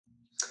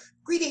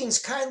Greetings,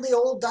 kindly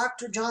old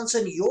Dr.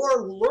 Johnson,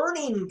 your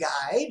learning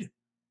guide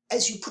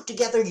as you put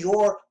together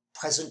your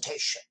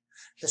presentation.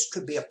 This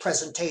could be a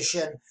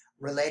presentation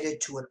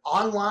related to an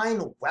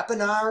online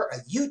webinar, a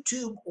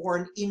YouTube, or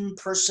an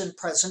in-person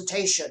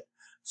presentation.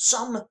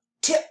 Some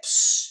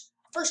tips.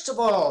 First of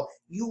all,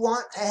 you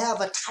want to have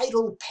a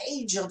title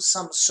page of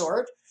some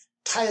sort.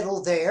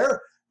 Title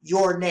there,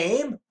 your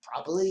name,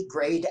 probably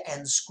grade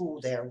and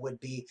school there would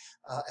be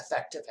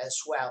effective as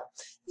well.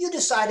 You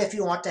decide if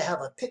you want to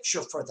have a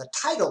picture for the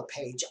title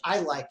page. I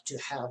like to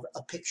have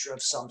a picture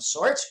of some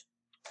sort.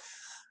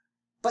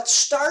 But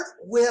start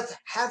with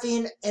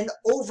having an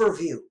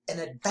overview, an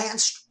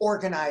advanced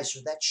organizer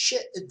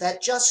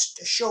that just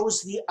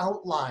shows the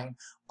outline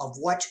of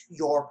what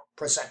you're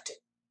presenting.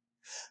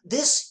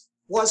 This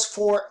was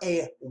for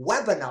a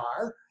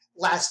webinar,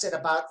 lasted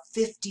about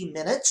 50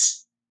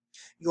 minutes.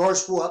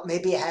 Yours will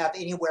maybe have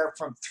anywhere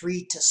from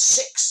 3 to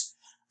 6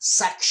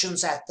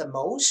 sections at the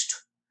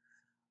most.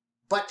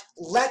 But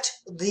let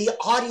the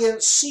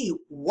audience see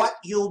what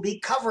you'll be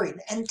covering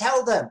and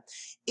tell them,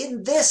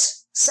 in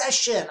this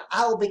session,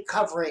 I'll be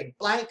covering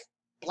blank,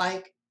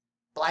 blank,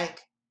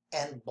 blank,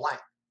 and blank,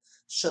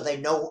 so they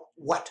know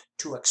what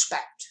to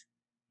expect.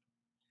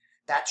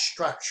 That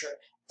structure.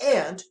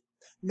 And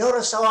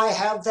notice how I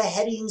have the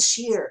headings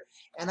here,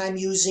 and I'm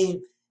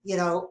using,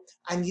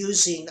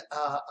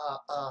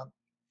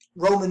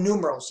 Roman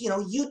numerals.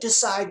 You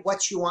decide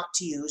what you want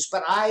to use,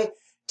 but I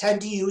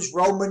tend to use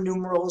Roman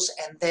numerals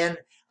and then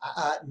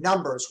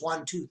numbers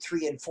 1, 2,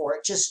 3, and 4.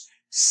 It just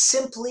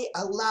simply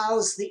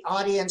allows the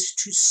audience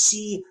to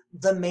see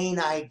the main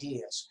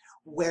ideas,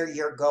 where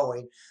you're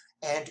going,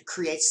 and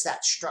creates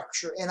that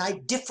structure. And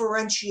I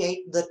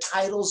differentiate the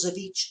titles of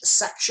each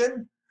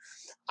section.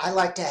 I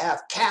like to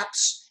have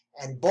caps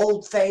and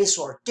boldface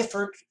or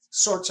different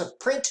sorts of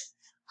print.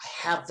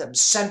 I have them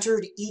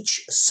centered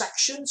each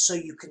section so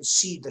you can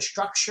see the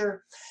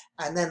structure.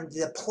 And then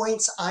the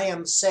points I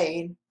am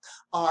saying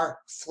are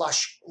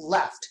flush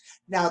left.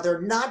 Now,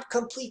 they're not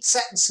complete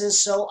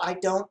sentences, so I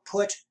don't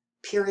put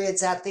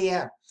periods at the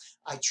end.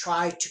 I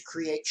try to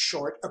create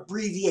short,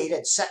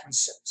 abbreviated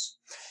sentences.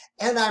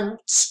 And I'm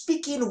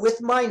speaking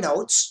with my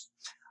notes,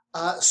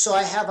 so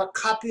I have a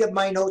copy of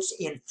my notes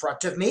in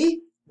front of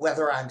me,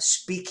 whether I'm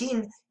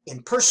speaking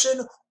in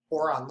person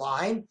or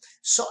online,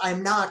 so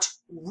I'm not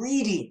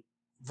reading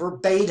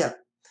verbatim.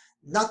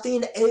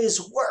 Nothing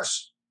is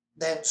worse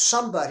than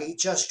somebody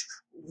just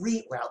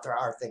well, there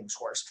are things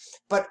worse,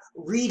 but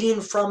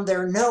reading from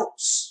their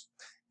notes.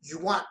 You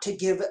want to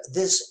give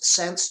this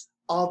sense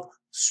of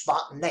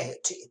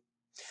spontaneity.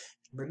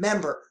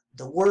 Remember,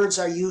 the words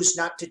are used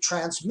not to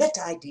transmit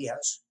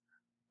ideas,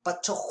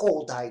 but to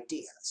hold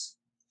ideas.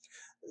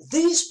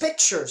 These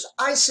pictures,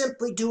 I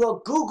simply do a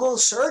Google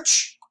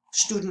search,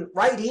 student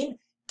writing,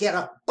 get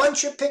a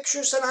bunch of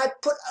pictures, and I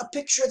put a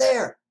picture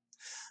there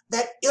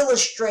that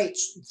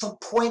illustrates the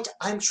point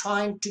I'm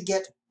trying to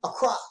get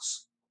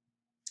across.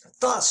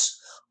 Thus,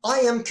 I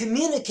am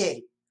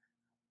communicating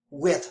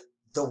with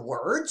the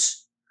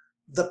words,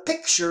 the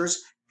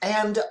pictures,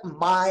 and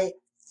my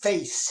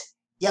face.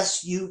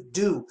 Yes, you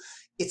do.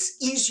 It's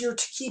easier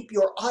to keep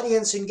your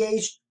audience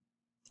engaged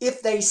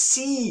if they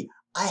see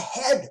a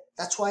head.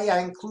 That's why I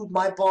include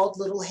my bald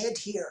little head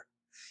here.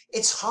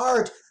 It's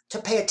hard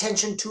to pay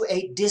attention to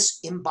a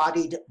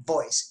disembodied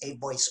voice, a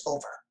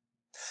voiceover.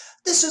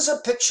 This is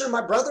a picture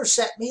my brother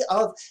sent me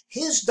of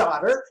his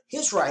daughter,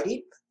 his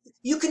writing.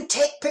 You can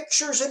take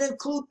pictures and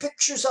include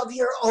pictures of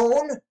your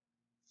own,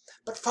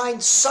 but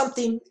find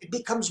something, it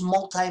becomes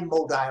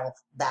multimodal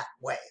that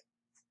way.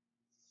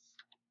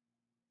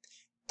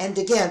 And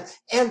again,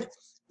 and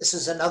this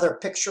is another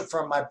picture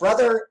from my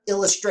brother,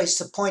 illustrates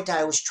the point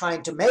I was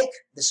trying to make.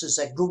 This is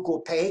a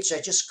Google page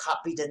I just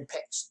copied and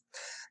pasted.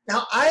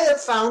 Now, I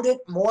have found it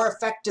more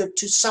effective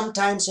to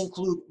sometimes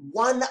include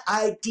one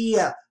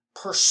idea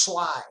per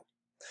slide.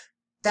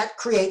 That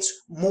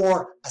creates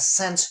more a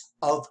sense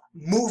of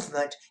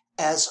movement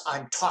as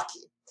I'm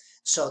talking.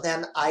 So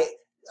then I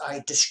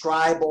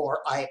describe or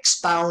I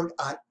expound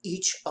on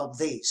each of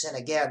these. And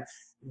again,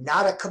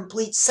 not a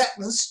complete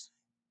sentence.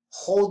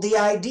 Hold the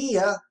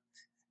idea,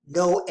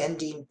 no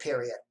ending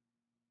period.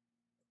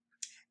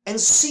 And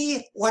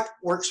see what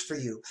works for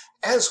you.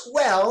 As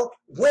well,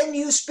 when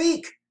you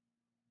speak,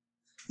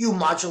 you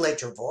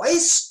modulate your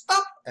voice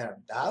up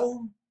and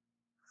down.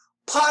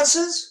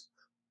 Pauses,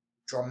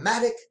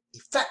 dramatic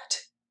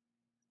effect.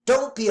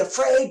 Don't be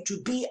afraid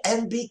to be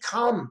and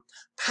become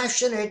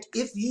passionate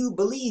if you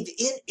believe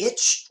in it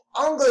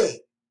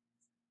strongly.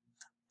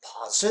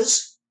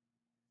 Pauses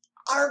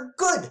are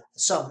good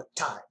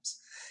sometimes.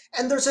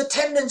 And there's a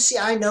tendency,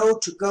 I know,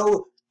 to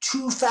go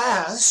too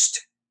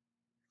fast,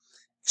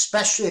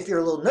 especially if you're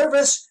a little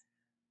nervous.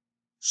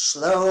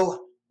 Slow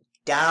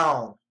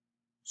down.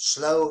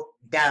 Slow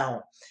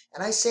down.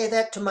 And I say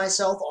that to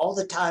myself all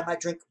the time. I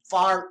drink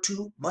far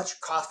too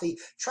much coffee.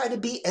 Try to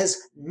be as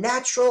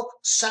natural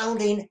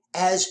sounding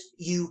as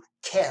you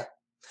can.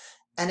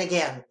 And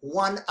again,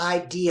 one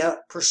idea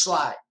per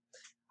slide.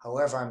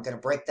 However, I'm going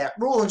to break that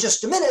rule in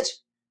just a minute.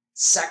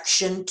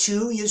 Section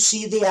 2, you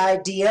see the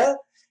idea.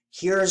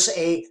 Here's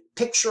a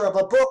picture of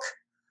a book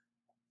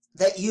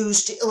that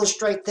used to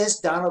illustrate this.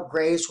 Donald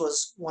Graves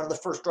was one of the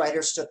first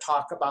writers to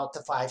talk about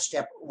the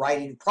 5-step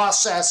writing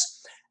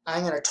process.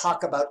 I'm going to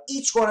talk about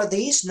each one of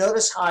these.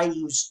 Notice how I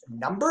use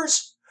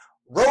numbers,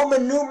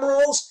 Roman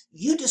numerals.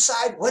 You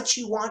decide what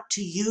you want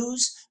to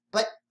use,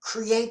 but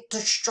create the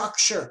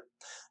structure.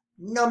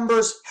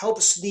 Numbers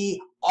helps the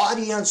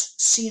audience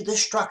see the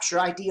structure.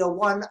 Idea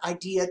 1,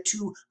 idea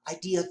 2,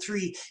 idea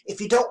 3. If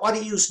you don't want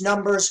to use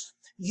numbers,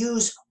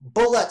 use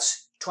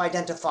bullets to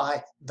identify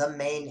the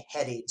main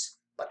headings.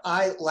 But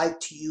I like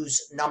to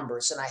use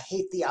numbers, and I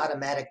hate the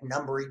automatic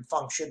numbering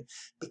function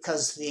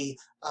because the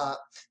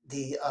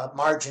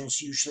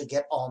margins usually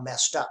get all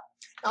messed up.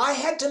 Now, I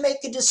had to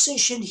make a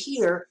decision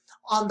here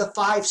on the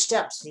 5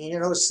 steps. And you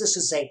notice this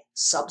is a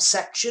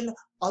subsection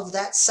of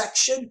that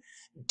section,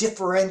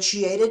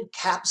 differentiated,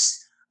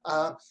 caps,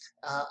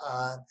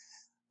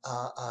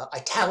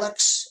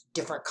 italics,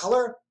 different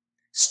color.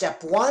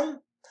 Step 1,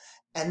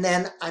 and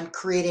then I'm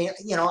creating,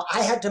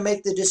 I had to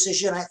make the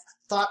decision. I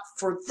thought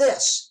for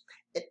this,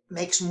 it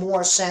makes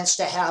more sense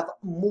to have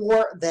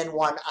more than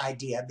one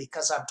idea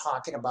because I'm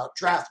talking about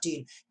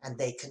drafting and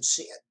they can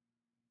see it.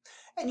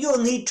 And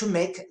you'll need to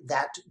make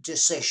that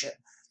decision.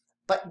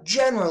 But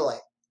generally,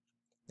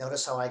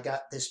 notice how I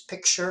got this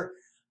picture.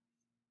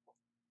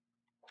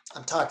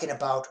 I'm talking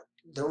about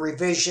the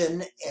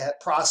revision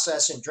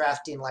process in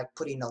drafting, like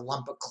putting a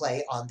lump of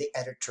clay on the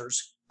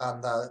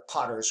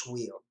potter's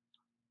wheel.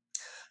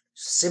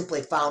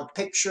 Simply found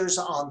pictures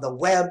on the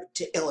web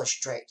to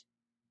illustrate.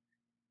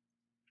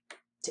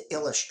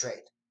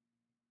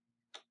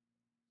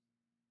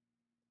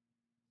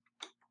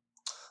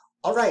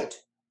 All right,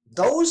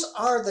 those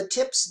are the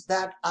tips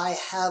that I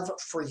have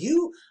for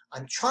you.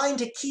 I'm trying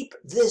to keep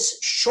this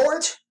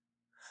short.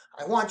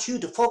 I want you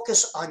to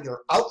focus on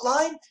your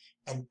outline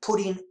and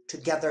putting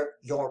together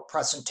your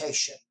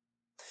presentation.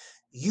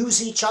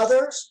 Use each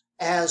other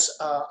as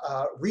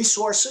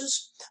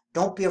resources.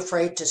 Don't be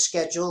afraid to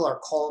schedule or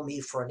call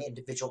me for an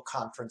individual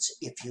conference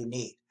if you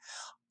need.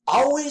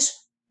 Always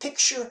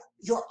picture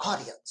your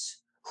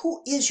audience.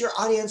 Who is your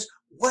audience?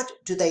 What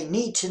do they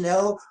need to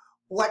know?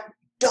 What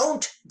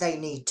don't they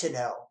need to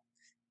know?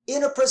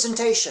 In a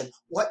presentation,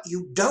 what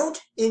you don't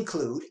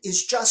include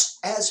is just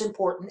as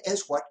important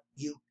as what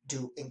you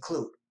do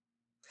include.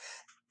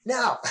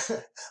 Now,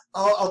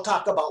 I'll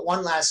talk about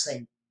one last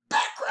thing,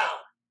 background.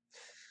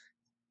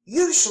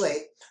 Usually,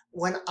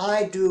 when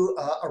I do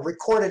a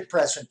recorded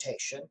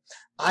presentation,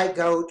 I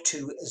go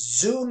to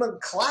Zoom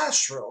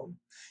Classroom,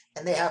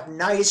 and they have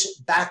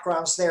nice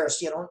backgrounds there,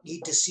 so you don't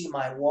need to see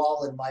my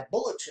wall and my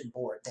bulletin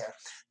board there.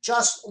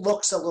 Just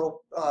looks a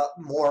little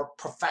more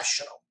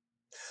professional.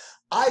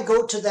 I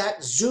go to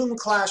that Zoom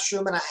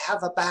Classroom and I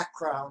have a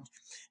background,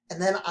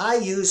 and then I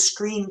use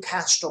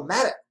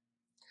Screencast-O-Matic,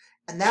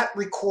 and that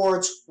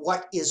records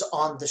what is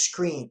on the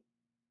screen.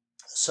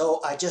 So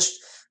I just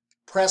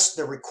press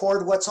the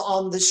record what's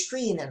on the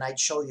screen, and I'd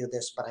show you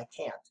this, but I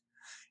can't.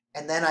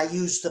 And then I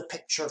use the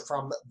picture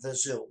from the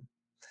Zoom.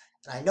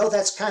 And I know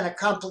that's kind of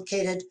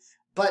complicated,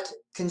 but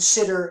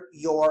consider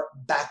your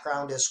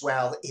background as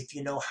well if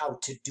you know how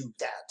to do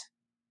that.